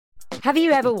Have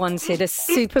you ever wanted a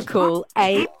super cool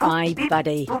AI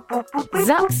buddy?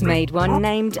 Zuck's made one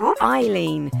named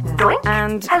Eileen.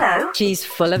 And she's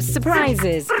full of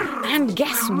surprises. And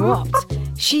guess what?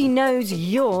 She knows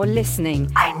you're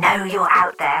listening. I know you're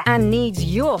out there. And needs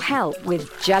your help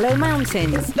with Jello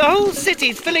Mountains. The whole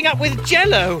city's filling up with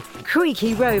Jello.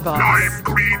 Creaky robots. Lime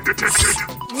green detected.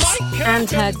 And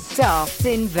her daft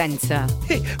inventor.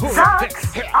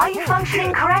 Zucks, are you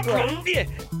functioning correctly?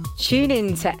 Tune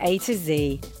in to A to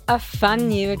Z, a fun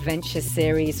new adventure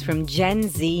series from Gen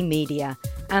Z Media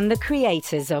and the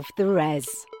creators of The Res.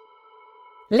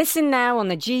 Listen now on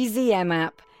the GZM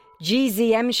app,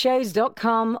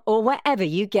 gzmshows.com, or wherever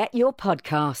you get your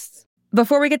podcasts.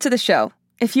 Before we get to the show,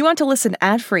 if you want to listen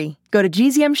ad-free, go to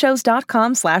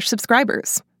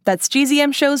gzmshows.com/subscribers. That's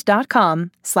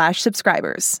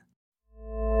gzmshows.com/subscribers.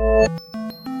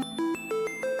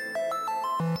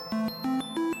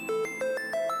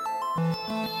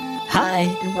 Hi,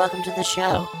 and welcome to the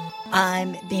show.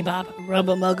 I'm Bebop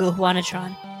Robomogo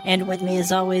Juanatron, and with me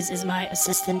as always is my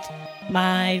assistant,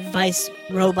 my vice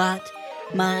robot,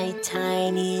 my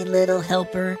tiny little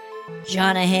helper,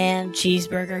 Jonaham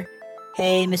Cheeseburger.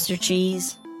 Hey, Mr.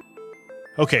 Cheese.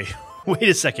 Okay, wait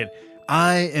a second.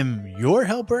 I am your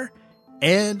helper,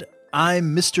 and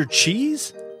I'm Mr.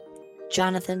 Cheese?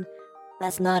 Jonathan,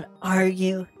 let's not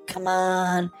argue. Come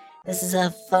on, this is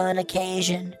a fun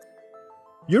occasion.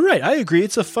 You're right, I agree,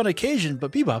 it's a fun occasion,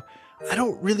 but Bebop, I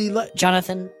don't really like...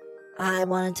 Jonathan, I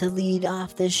wanted to lead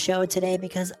off this show today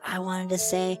because I wanted to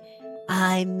say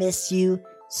I miss you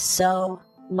so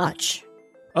much.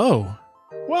 Oh,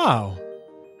 wow.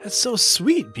 That's so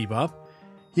sweet, Bebop.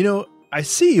 You know, I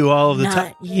see you all of the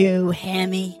time. Not you,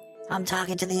 Hammy. I'm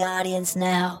talking to the audience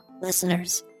now.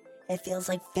 Listeners, it feels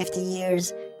like 50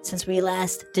 years since we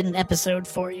last did an episode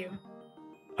for you.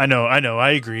 I know,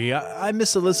 I agree. I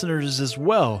miss the listeners as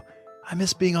well. I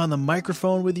miss being on the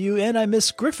microphone with you, and I miss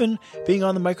Griffin being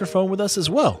on the microphone with us as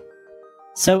well.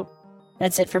 So,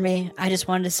 that's it for me. I just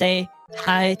wanted to say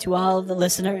hi to all of the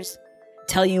listeners,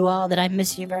 tell you all that I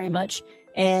miss you very much,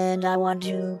 and I want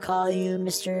to call you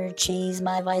Mr. Cheese,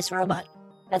 my vice robot.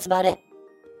 That's about it.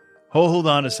 Hold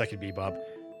on a second, Bebop.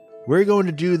 We're going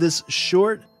to do this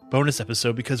short bonus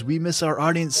episode because we miss our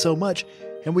audience so much,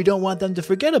 and we don't want them to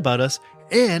forget about us,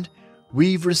 and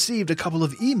we've received a couple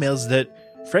of emails that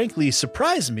frankly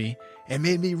surprised me and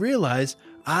made me realize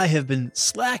I have been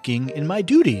slacking in my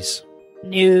duties.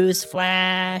 News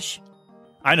flash.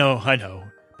 I know.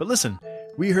 But listen,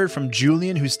 we heard from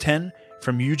Julian, who's 10,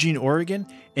 from Eugene, Oregon,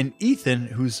 and Ethan,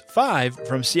 who's 5,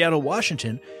 from Seattle,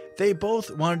 Washington. They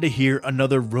both wanted to hear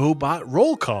another robot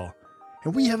roll call.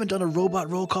 And we haven't done a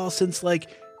robot roll call since,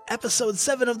 episode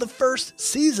 7 of the first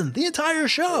season, the entire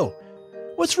show.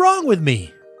 What's wrong with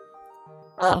me?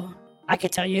 Oh, I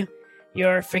could tell you.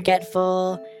 You're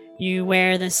forgetful. You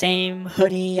wear the same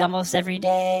hoodie almost every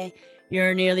day.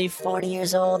 You're nearly 40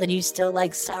 years old and you still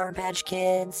like Sour Patch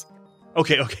Kids.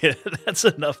 Okay, that's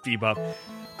enough, Bebop.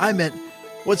 I meant,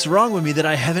 what's wrong with me that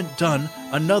I haven't done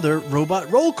another robot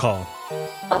roll call?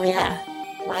 Oh yeah,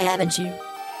 why haven't you?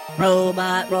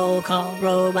 Robot roll call,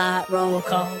 robot roll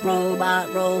call,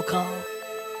 robot roll call.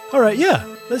 All right, yeah,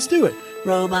 let's do it.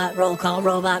 Robot roll call,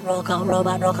 robot roll call,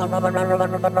 robot roll call,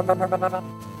 robot.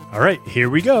 All right, here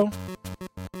we go.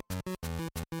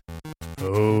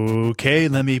 Okay,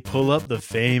 let me pull up the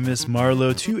famous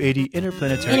Marlow 280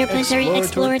 Interplanetary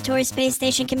Exploratory Space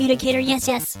Station Communicator,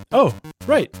 yes. Oh,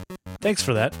 right. Thanks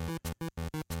for that.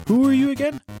 Who are you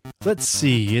again? Let's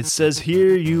see. It says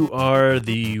here you are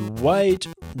the White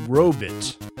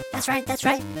Robot. That's right.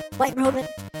 White Robot.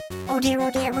 Oh dear,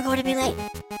 we're going to be late.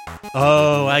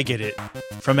 Oh, I get it.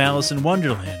 From Alice in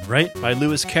Wonderland, right? By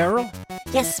Lewis Carroll?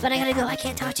 Yes, but I gotta go. I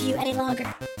can't talk to you any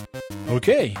longer.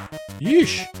 Okay.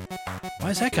 Yeesh.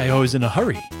 Why is that guy always in a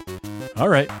hurry? All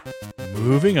right.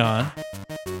 Moving on.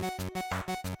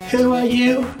 Who are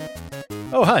you?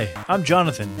 Oh, hi. I'm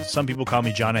Jonathan. Some people call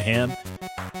me Jonaham.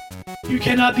 You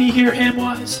cannot be here,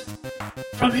 Hamwise.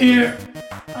 From here,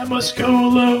 I must go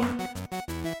alone.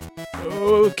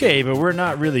 Okay, but we're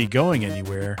not really going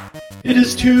anywhere. It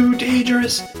is too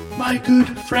dangerous, my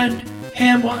good friend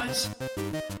Hamwise.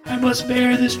 I must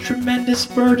bear this tremendous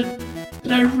burden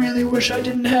that I really wish I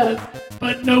didn't have,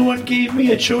 but no one gave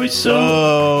me a choice, so...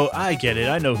 Oh, I get it.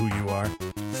 I know who you are.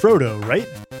 Frodo, right?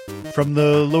 From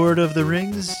the Lord of the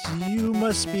Rings, you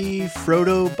must be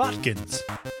Frodo Botkins.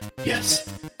 Yes,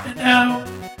 and now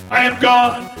I am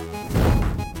gone.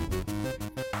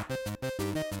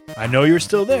 I know you're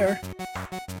still there.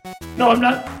 No, I'm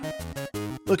not.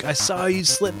 Look, I saw you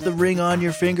slip the ring on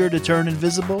your finger to turn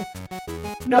invisible.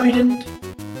 No, you didn't.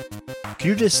 Can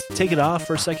you just take it off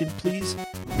for a second, please?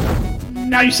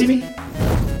 Now you see me.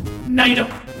 Now you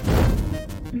don't.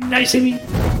 Now you see me.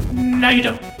 Now you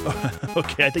don't.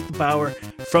 Okay, I think the power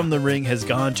from the ring has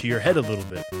gone to your head a little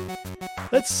bit.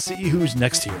 Let's see who's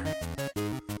next here.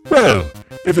 Well,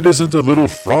 if it isn't a little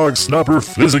frog snapper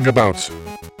fizzing about.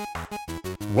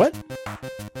 What?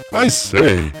 I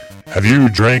say, have you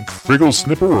drank Friggle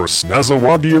Snipper or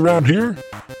Snazzawandi around here?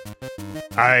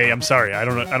 I'm sorry, I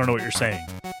don't know what you're saying.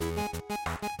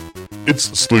 It's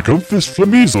Slickumfus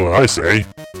Flamiesel, I say.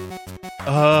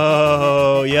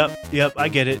 Oh, yep, I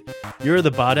get it. You're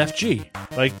the bot FG,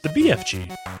 like the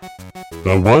BFG.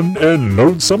 The one and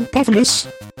lonesome Puffiness.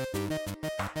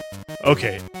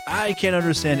 Okay, I can't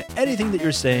understand anything that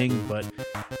you're saying, but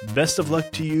best of luck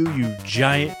to you, you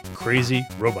giant, crazy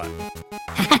robot.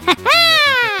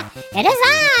 It is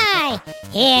I!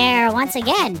 Here once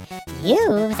again.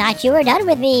 You thought you were done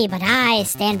with me, but I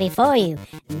stand before you,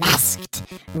 masked,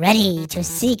 ready to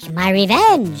seek my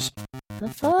revenge.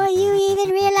 Before you even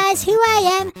realize who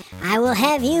I am, I will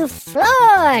have you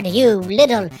floored, you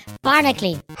little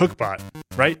barnacle. Hookbot,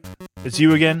 right? It's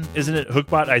you again, isn't it,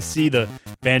 Hookbot? I see the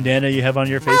bandana you have on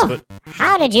your face, but...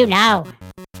 How did you know?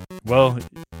 Well,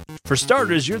 for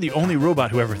starters, you're the only robot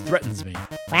who ever threatens me.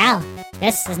 Well,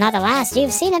 this is not the last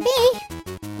you've seen of me.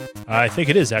 I think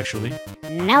it is, actually.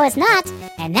 No, it's not,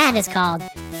 and that is called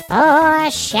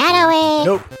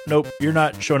foreshadowing. Nope, you're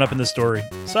not showing up in the story.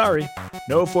 Sorry,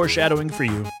 no foreshadowing for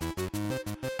you.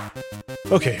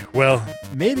 Okay, well,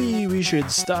 maybe we should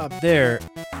stop there.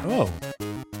 Oh,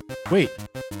 wait.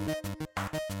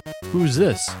 Who's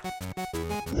this?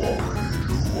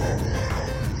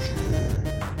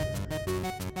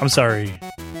 I'm sorry,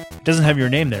 it doesn't have your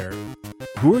name there.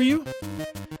 Who are you?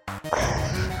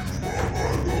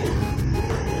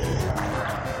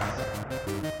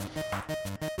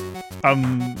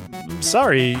 I'm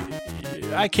sorry,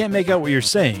 I can't make out what you're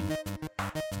saying.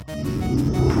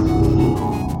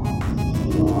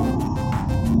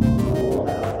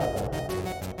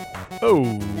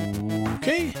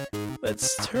 Okay,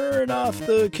 let's turn off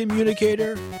the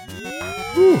communicator.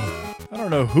 Whew, I don't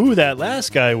know who that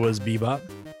last guy was, Bebop.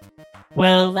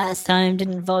 Well, last time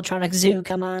didn't Voltronic Zoo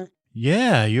come on?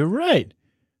 Yeah, you're right.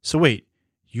 So wait,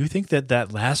 you think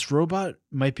that last robot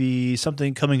might be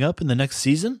something coming up in the next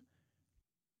season?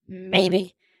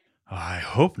 Maybe. I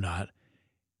hope not.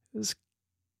 It was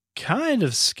kind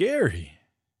of scary.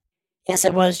 Yes,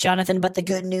 it was, Jonathan, but the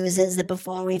good news is that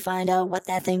before we find out what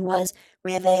that thing was,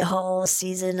 we have a whole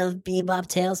season of Bebop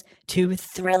Tales to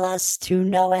thrill us to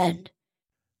no end.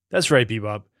 That's right,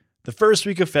 Bebop. The first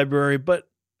week of February, but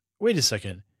wait a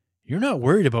second. You're not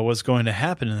worried about what's going to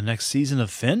happen in the next season of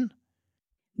Finn?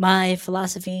 My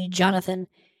philosophy, Jonathan,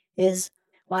 is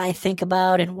why think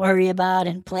about and worry about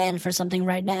and plan for something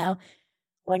right now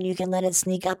when you can let it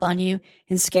sneak up on you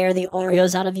and scare the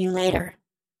Oreos out of you later.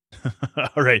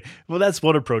 All right. Well, that's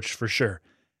one approach for sure.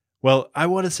 Well, I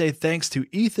want to say thanks to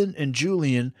Ethan and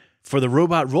Julian for the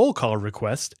robot roll call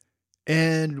request.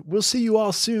 And we'll see you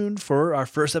all soon for our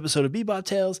first episode of Bebop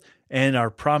Tales and our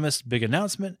promised big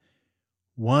announcement.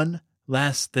 One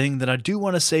last thing that I do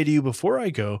want to say to you before I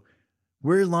go.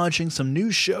 We're launching some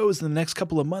new shows in the next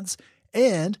couple of months,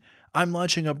 and I'm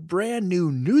launching a brand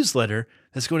new newsletter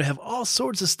that's going to have all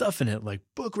sorts of stuff in it, like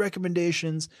book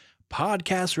recommendations,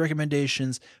 podcast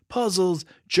recommendations, puzzles,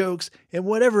 jokes, and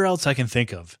whatever else I can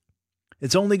think of.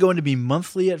 It's only going to be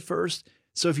monthly at first,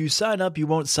 so if you sign up, you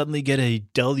won't suddenly get a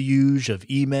deluge of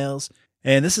emails.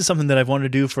 And this is something that I've wanted to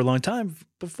do for a long time.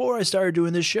 Before I started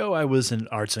doing this show, I was an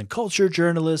arts and culture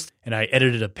journalist, and I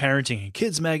edited a parenting and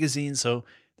kids magazine, so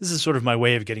this is sort of my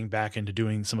way of getting back into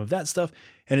doing some of that stuff,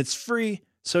 and it's free,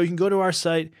 so you can go to our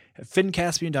site at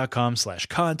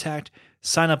finncaspian.com/contact,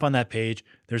 sign up on that page.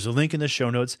 There's a link in the show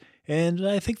notes, and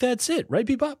I think that's it, right,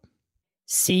 Bebop?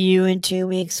 See you in 2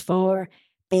 weeks for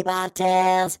Bebop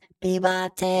Tales,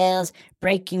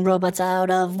 breaking robots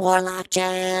out of warlock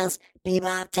jails.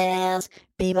 Bebop Tales,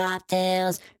 Bebop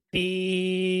Tales.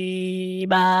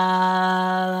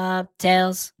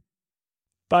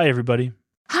 Bye, everybody.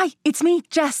 Hi, it's me,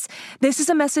 Jess. This is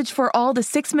a message for all the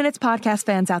 6 Minutes podcast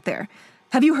fans out there.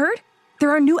 Have you heard?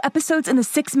 There are new episodes in the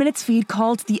 6 Minutes feed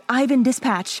called the Ivan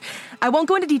Dispatch. I won't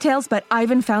go into details, but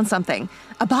Ivan found something.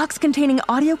 A box containing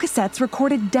audio cassettes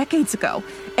recorded decades ago,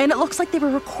 and it looks like they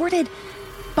were recorded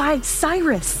by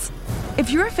Cyrus. If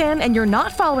you're a fan and you're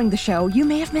not following the show, you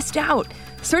may have missed out.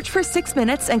 Search for 6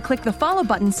 Minutes and click the follow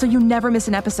button so you never miss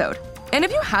an episode. And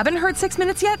if you haven't heard 6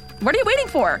 Minutes yet, what are you waiting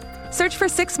for? Search for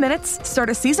 6 Minutes, start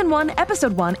a Season 1,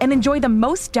 Episode 1, and enjoy the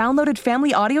most downloaded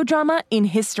family audio drama in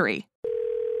history.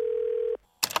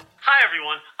 Hi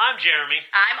everyone, I'm Jeremy.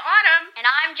 I'm Autumn. And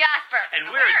I'm Jasper.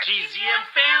 And we're a GZM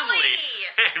family.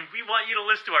 And we want you to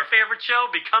listen to our favorite show,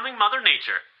 Becoming Mother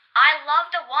Nature. I love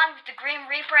the one with the Grim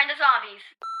Reaper and the zombies.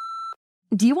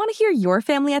 Do you want to hear your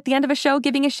family at the end of a show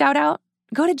giving a shout out?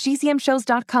 Go to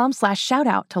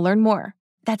gzmshows.com/shoutout to learn more.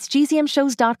 That's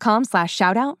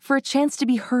gzmshows.com/shoutout for a chance to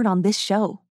be heard on this show.